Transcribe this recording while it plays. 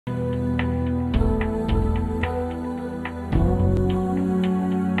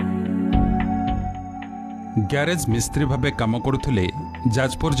Garage मिस्त्री भावे काम करुले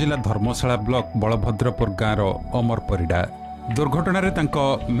जाजपुर जिला धर्मशाला ब्लॉक बलभद्रपुर गाँव अमरपर दुर्घटन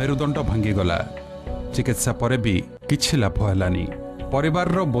मेरुदंड भांगीगला। चिकित्सा पर भी किछि लाभ हेलानी। परिवार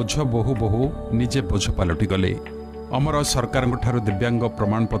बोझ बहु बहु निजे बोझ पलटि गले। अमर सरकार दिव्यांग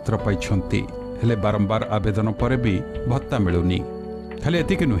प्रमाणपत्र पाइछन्ति, हेले बारंबार आवेदन पर भी भत्ता मिलुनी। खाली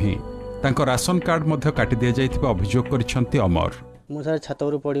एतिक नुहे, तांको राशन कार्ड मध्य काटी दिया जाइथिबा अभियोग करिसन्ति अमर। मुझे छात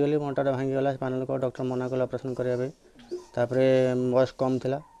ऊपर पड़गली, मंटाटा भांगीगला। पैनल को डॉक्टर मना कले ऑपरेशन करने। बयस कम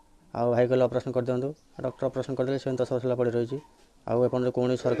था, भाई कले ऑपरेशन कर दिंतु। डॉक्टर ऑपरेशन करदे से 10 वर्ष पड़ रही आपर्त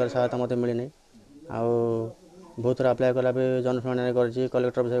कौन सरकार सहायता मत मिलनी। बहुत थर आप्लाय कला भी जनसुना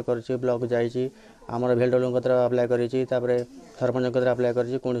कलेक्टर विषय कर ब्लॉक जामर भेलडोल आप्लाय कर सरपंच आप्लाय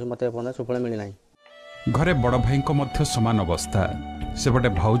कर मत सुफल मिलना। घरे बड़ भाई समान अवस्था। सेपटे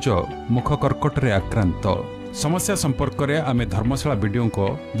भाउज मुख कर्कट रे आक्रांत। समस्या संपर्क में आमे धर्मशाला वीडियो को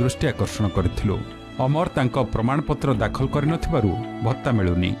दृष्टि आकर्षण करिथिलु। अमर तांको प्रमाणपत्र दाखल करिनथिबारु भत्ता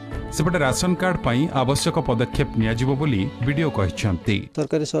मिलुनी। सेपटे राशन कार्ड पई आवश्यक पदक्षेप नियाजिबो बोली वीडियो कहिसंती।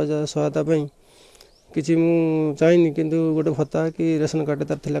 सरकारी सहायता पई किछि मु चाहिनी, किंतु गोटे भत्ता कि राशन कार्ड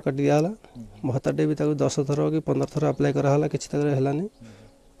तार थिला काटी दियाला। भत्ताटे भी ताको 10 थर कि 15 थर अप्लाई कराला, किछि तक हेलानी।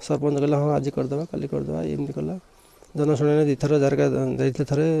 सरपंच कहला हाँ आज करदबा, काली करदबा, एमती कला। जनसुना 2 थर जारका जाइतले,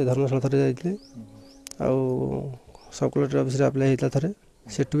 थरे धर्मशाला थरे जाइतले। सब कलेक्टर ऑफिस अप्लाई होता थे,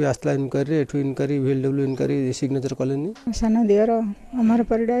 सेठू भी आसला inquiry, एठू inquiry VLW inquiry signature कलेनी। सान दियर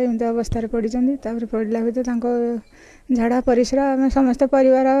अमरपर एमती अवस्था पड़ी पड़ला भितर झाड़ा परिश्रा आम समस्त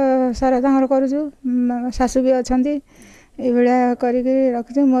परिवार सारा करुचु। शाशु भी अच्छा ये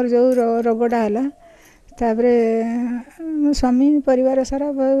रखी। मोर जो रोगटा है मो स्वामी परिवार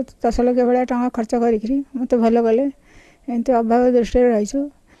सारा 10 लाख भाया टाँग खर्च करी मत भल कले। एमती अभाव दृष्टि रहीछु।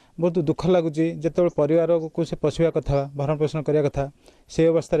 बहुत दुख लगुच जो परिवार को से पशुआ कथा भरण पोषण करने कथा से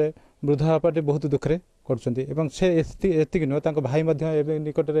अवस्था वृद्धा बापा बहुत दुखरे करती नुह। भाई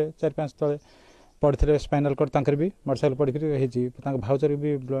निकट में 4-5 तले पड़े स्पाइनल कॉर्ड तांकर भी मोटरसाइकेल पड़ी भाउचर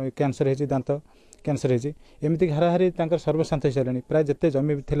भी कैंसर है, दांत कैंसर है। एमती हाराहारी सर्वशांत हो सारे। प्राय जिते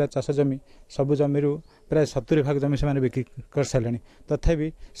जमी थी चाष जमी सबू जमी प्राय 70% जमी से बिक्री कर सारे।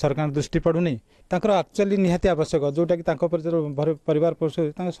 तथापि सरकार दृष्टि पड़ूनी। एक्चुअली निहाती आवश्यक जोटा कि परिवार पोष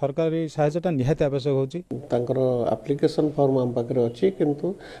सरकारी साहाय्यटा निहाती आवश्यक हो। एप्लिकेशन फॉर्म आम पाखे अच्छी,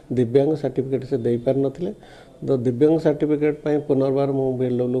 किंतु दिव्यांग सर्टिफिकेट से दे पार नथिले। तो दिव्यांग सर्टिफिकेट पुनर्बार मुझे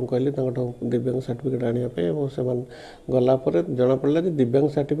VLW कहली दिव्यांग सर्टिफिकेट आने से गलापर जना पड़ा दिव्यांग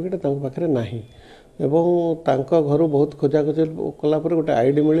सर्टिफिकेट पाखे ना। घर बहुत खोजाखोजी कलापर गोटे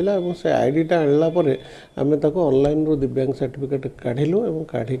आईडी मिलला। से आईडीटा आनलापर आम ऑनलाइन रू दिव्यांग सर्टिफिकेट काढ़िलु।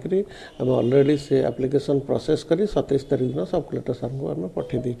 काढ़िकी आम ऑलरेडी से एप्लिकेशन प्रोसेस करी 27 तारीख दिन सब कलेक्टर सर को आम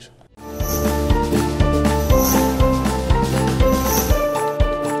पठे देछु।